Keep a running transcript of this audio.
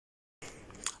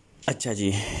अच्छा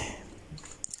जी,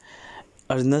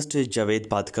 अर्नेस्ट जावेद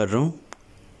बात कर रहा हूँ।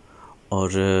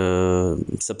 और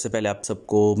सबसे पहले आप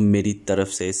सबको मेरी तरफ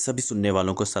से सभी सुनने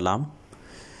वालों को सलाम।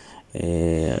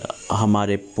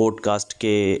 हमारे पॉडकास्ट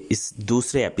के इस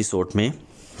दूसरे एपिसोड में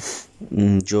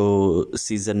जो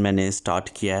सीज़न मैंने स्टार्ट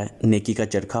किया है नेकी का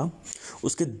चरखा,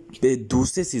 उसके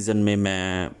दूसरे सीज़न में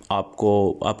मैं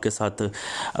आपके साथ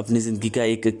अपनी ज़िंदगी का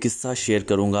एक किस्सा शेयर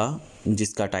करूँगा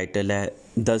जिसका टाइटल है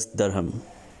 10 दरहम।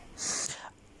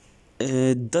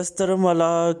 10 दरहम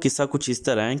वाला किस्सा कुछ इस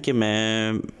तरह है कि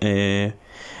मैं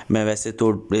वैसे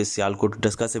तो सियालकोट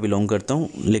डस्का से बिलोंग करता हूँ,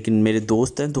 लेकिन मेरे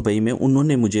दोस्त हैं दुबई में,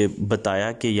 उन्होंने मुझे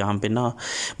बताया कि यहाँ पे ना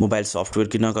मोबाइल सॉफ्टवेयर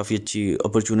की ना काफ़ी अच्छी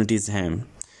अपॉर्चुनिटीज़ हैं।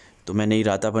 तो मैंने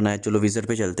इरादा बनाया चलो विज़िट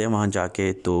पे चलते हैं वहाँ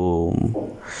जाके, तो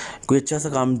कोई अच्छा सा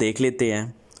काम देख लेते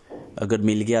हैं। अगर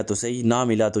मिल गया तो सही, ना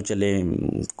मिला तो चले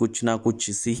कुछ ना कुछ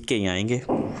सीख के ही आएंगे।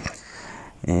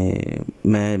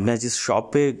 मैं जिस शॉप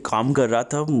पे काम कर रहा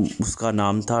था उसका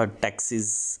नाम था टैक्सीज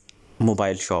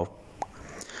मोबाइल शॉप,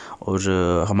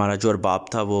 और हमारा जो अरबाब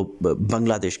था वो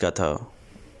बांग्लादेश का था।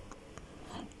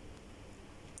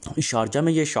 शारजा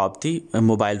में ये शॉप थी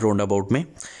मोबाइल राउंड अबाउट में,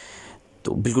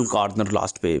 तो बिल्कुल कॉर्नर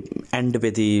लास्ट पे एंड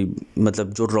पे थी।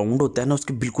 मतलब जो राउंड होता है ना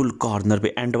उसके बिल्कुल कॉर्नर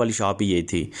पे एंड वाली शॉप ही ये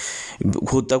थी।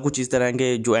 होता कुछ इस तरह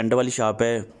के जो एंड वाली शॉप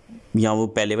है या वो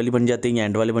पहले वाली बन जाती है या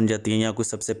एंड वाली बन जाती है, या कोई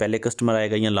सबसे पहले कस्टमर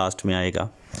आएगा या लास्ट में आएगा।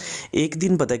 एक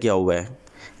दिन पता क्या हुआ है,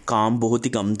 काम बहुत ही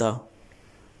कम था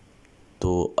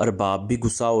तो अरबाब भी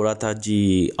गुस्सा हो रहा था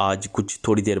जी। आज कुछ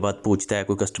थोड़ी देर बाद पूछता है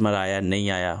कोई कस्टमर आया नहीं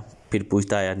आया, फिर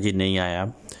पूछता है जी नहीं आया,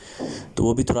 तो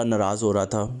वो भी थोड़ा नाराज़ हो रहा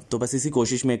था। तो बस इसी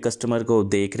कोशिश में कस्टमर को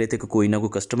देख रहे थे कि कोई ना कोई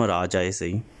कस्टमर आ जाए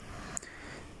सही।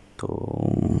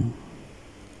 तो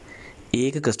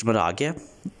एक कस्टमर आ गया।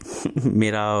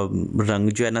 मेरा रंग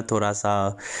जो है ना थोड़ा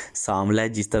सा सांवला है,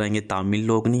 जिस तरह के तामिल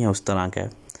लोग नहीं है उस तरह का है।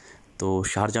 तो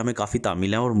शारजा में काफ़ी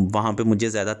तामिल है और वहाँ पे मुझे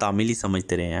ज़्यादा तामिल ही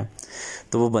समझते रहे हैं।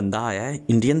 तो वो बंदा आया है,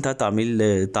 इंडियन था,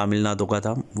 तमिलनाडु का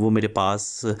था। वो मेरे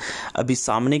पास अभी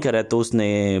सामने का है, तो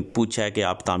उसने पूछा है कि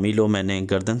आप तामिल हो। मैंने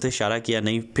गर्दन से इशारा किया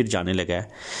नहीं, फिर जाने लगा है।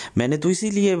 मैंने तो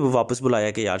इसीलिए वापस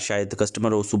बुलाया कि यार शायद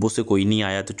कस्टमर हो, सुबह से कोई नहीं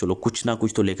आया तो चलो कुछ ना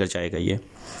कुछ तो लेकर जाएगा ये।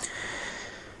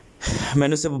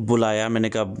 मैंने उसे बुलाया, मैंने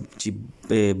कहा जी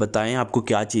बताएं आपको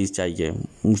क्या चीज़ चाहिए।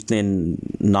 उसने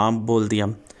नाम बोल दिया,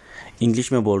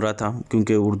 इंग्लिश में बोल रहा था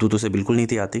क्योंकि उर्दू तो उसे बिल्कुल नहीं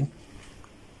थी आती।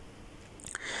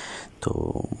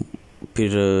 तो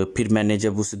फिर मैंने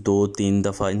जब उसे 2-3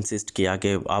 दफ़ा इंसिस्ट किया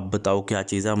कि आप बताओ क्या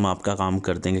चीज़ है, हम आपका काम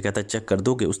कर देंगे। कहता चेक कर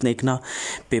दोगे। उसने एक ना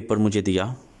पेपर मुझे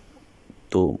दिया,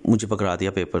 तो मुझे पकड़ा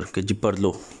दिया पेपर कि जी पढ़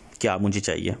लो क्या मुझे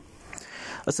चाहिए।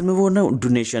 असल में वो ना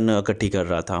डोनेशन इकट्ठी कर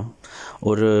रहा था,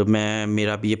 और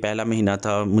मेरा भी ये पहला महीना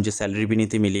था, मुझे सैलरी भी नहीं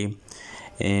थी मिली,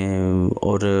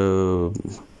 और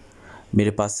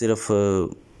मेरे पास सिर्फ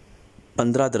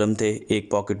 15 दरहम थे। एक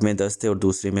पॉकेट में 10 थे और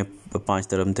दूसरे में 5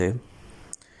 दरहम थे।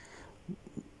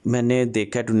 मैंने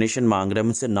देखा डोनेशन मांग रहा है,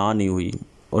 मुझसे ना नहीं हुई,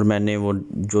 और मैंने वो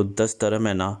जो 10 दरहम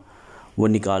है ना वो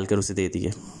निकाल कर उसे दे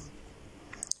दिए।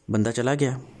 बंदा चला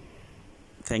गया,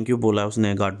 थैंक यू बोला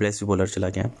उसने, गॉड ब्लेस यू बोला, चला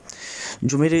गया।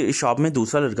 जो मेरे शॉप में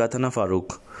दूसरा लड़का था ना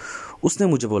फारूक, उसने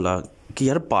मुझे बोला कि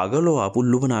यार पागल हो आप,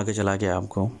 उल्लू बना के चला गया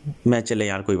आपको। मैं चले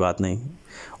यार कोई बात नहीं।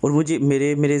 और मुझे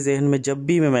मेरे जहन में जब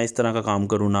भी मैं इस तरह का काम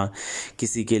करूँ ना,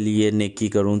 किसी के लिए नेकी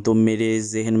करूँ, तो मेरे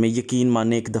जहन में यकीन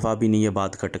माने एक दफ़ा भी नहीं ये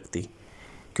बात खटकती,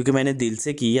 क्योंकि मैंने दिल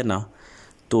से की है ना,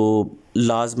 तो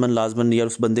लाजमन यार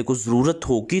उस बंदे को ज़रूरत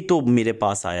होगी तो मेरे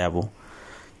पास आया वो।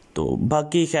 तो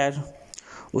बाकी खैर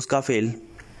उसका फेल।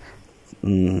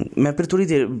 मैं फिर थोड़ी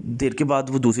देर के बाद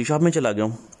वो दूसरी शॉप में चला गया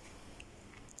हूँ।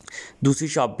 दूसरी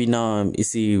शॉप भी ना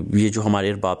ये जो हमारे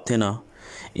अरबाब थे ना,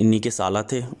 इन्हीं के साला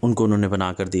थे, उनको उन्होंने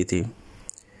बना कर दी थी।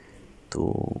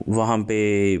 तो वहाँ पे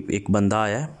एक बंदा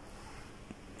आया,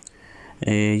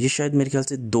 ये शायद मेरे ख्याल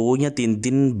से 2 या 3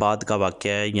 दिन बाद का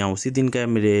वाक़या है, या उसी दिन का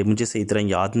है, मुझे सही तरह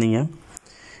याद नहीं है।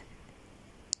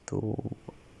 तो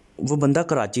वो बंदा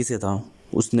कराची से था।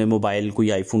 उसने मोबाइल, कोई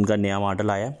आईफोन का नया मॉडल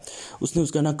आया, उसने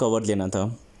उसका ना कवर लेना था,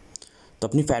 तो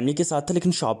अपनी फैमिली के साथ था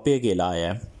लेकिन शॉप पे अकेला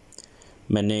आया है।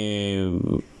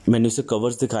 मैंने उसे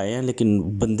कवर्स दिखाए हैं, लेकिन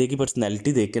बंदे की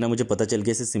पर्सनैलिटी देख के ना मुझे पता चल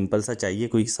गया इसे सिंपल सा चाहिए,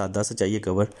 कोई सादा सा चाहिए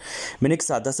कवर। मैंने एक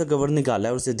सादा सा कवर निकाला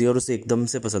और उसे दिया, और उसे एकदम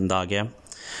से पसंद आ गया,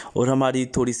 और हमारी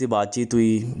थोड़ी सी बातचीत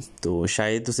हुई। तो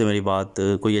शायद उसे मेरी बात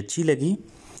कोई अच्छी लगी।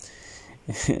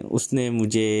 उसने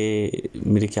मुझे,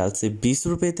 मेरे ख्याल से 20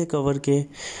 रुपये थे कवर के,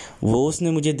 वो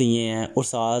उसने मुझे दिए हैं, और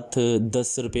साथ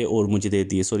 10 रुपये और मुझे दे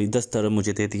दिए, 10 दरहम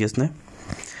मुझे दे दिए उसने,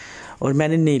 और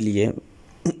मैंने नहीं लिए।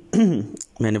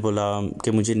 मैंने बोला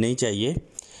कि मुझे नहीं चाहिए,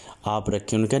 आप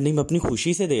रखें। उन्होंने कहा नहीं, मैं अपनी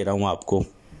खुशी से दे रहा हूँ आपको।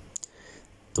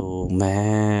 तो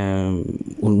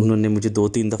उन्होंने मुझे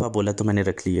 2-3 दफ़ा बोला तो मैंने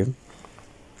रख लिए।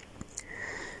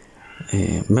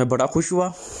 मैं बड़ा खुश हुआ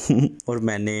और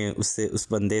मैंने उस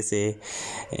बंदे से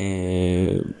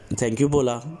थैंक यू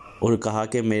बोला और कहा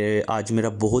कि आज मेरा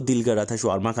बहुत दिल कर रहा था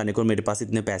शवारमा खाने को और मेरे पास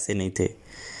इतने पैसे नहीं थे।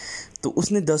 तो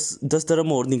उसने 10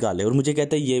 दरम और निकाले और मुझे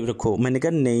कहता है ये रखो। मैंने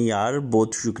कहा नहीं यार,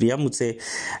 बहुत शुक्रिया,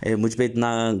 मुझ पे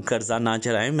इतना कर्जा ना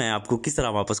चढ़ाएं, मैं आपको किस तरह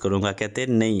वापस करूँगा। कहते हैं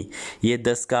नहीं, ये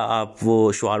 10 का आप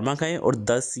वो शवारमा खाएं और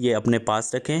 10 ये अपने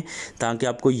पास रखें ताकि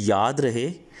आपको याद रहे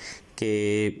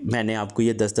कि मैंने आपको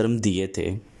ये 10 दरम दिए थे।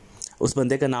 उस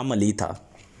बंदे का नाम अली था।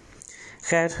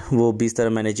 खैर वो 20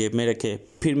 दरम मैंने जेब में रखे।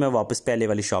 फिर मैं वापस पहले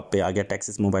वाली शॉप पे आ गया,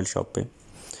 टेक्सास मोबाइल शॉप पे।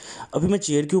 अभी मैं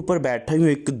चेयर के ऊपर बैठा हूँ,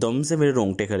 एकदम से मेरे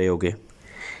रोंगटे खड़े हो गए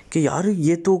कि यार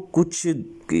ये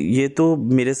तो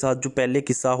मेरे साथ जो पहले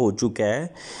किस्सा हो चुका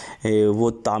है,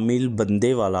 वो तामिल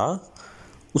बंदे वाला,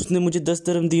 उसने मुझे 10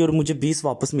 दरम दी और मुझे 20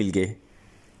 वापस मिल गए।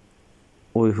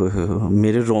 ओए हो,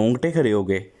 मेरे रोंगटे खड़े हो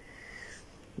गए।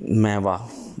 मैं वाह,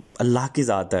 अल्लाह की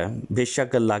ज़ात है,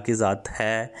 बेशक अल्लाह की ज़ात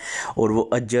है और वो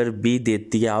अजर भी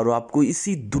देती है और आपको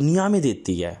इसी दुनिया में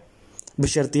देती है,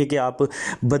 बशर्ते कि आप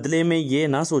बदले में ये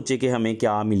ना सोचें कि हमें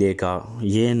क्या मिलेगा,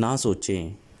 ये ना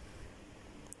सोचें,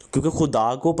 क्योंकि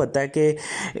खुदा को पता है कि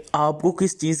आपको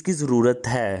किस चीज़ की ज़रूरत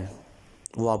है।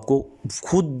 वो आपको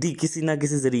खुद ही किसी ना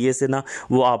किसी ज़रिए से ना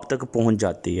वो आप तक पहुंच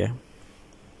जाती है।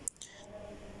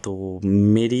 तो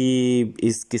मेरी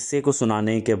इस किस्से को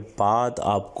सुनाने के बाद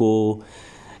आपको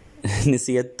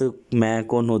नसीहत मैं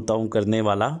कौन होता हूँ करने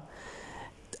वाला।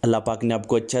 अल्लाह पाक ने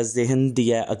आपको अच्छा ज़हन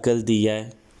दिया है, अक्ल दिया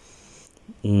है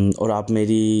और आप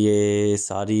मेरी ये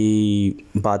सारी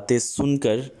बातें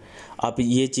सुनकर आप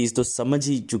ये चीज़ तो समझ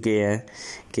ही चुके हैं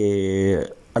कि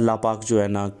अल्लाह पाक जो है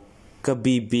ना,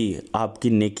 कभी भी आपकी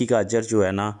नेकी का अजर जो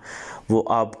है ना वो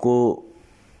आपको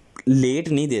लेट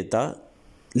नहीं देता,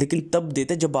 लेकिन तब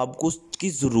देता जब आपको उसकी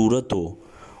ज़रूरत हो।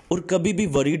 और कभी भी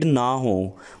वरीड ना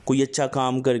हो, कोई अच्छा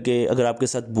काम करके अगर आपके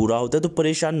साथ बुरा होता है तो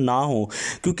परेशान ना हो,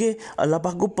 क्योंकि अल्लाह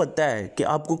पाक को पता है कि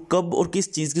आपको कब और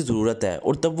किस चीज़ की ज़रूरत है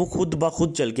और तब वो खुद ब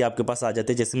खुद चल के आपके पास आ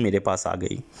जाते हैं, जैसे मेरे पास आ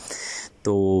गई।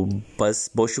 तो बस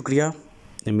बहुत शुक्रिया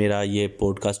मेरा ये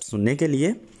पॉडकास्ट सुनने के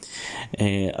लिए।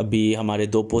 अभी हमारे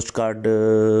 2 पोस्ट कार्ड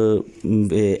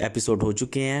एपिसोड हो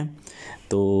चुके हैं,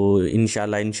 तो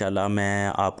इंशाल्लाह मैं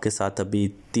आपके साथ अभी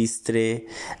तीसरे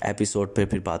एपिसोड पे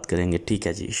फिर बात करेंगे। ठीक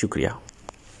है जी, शुक्रिया।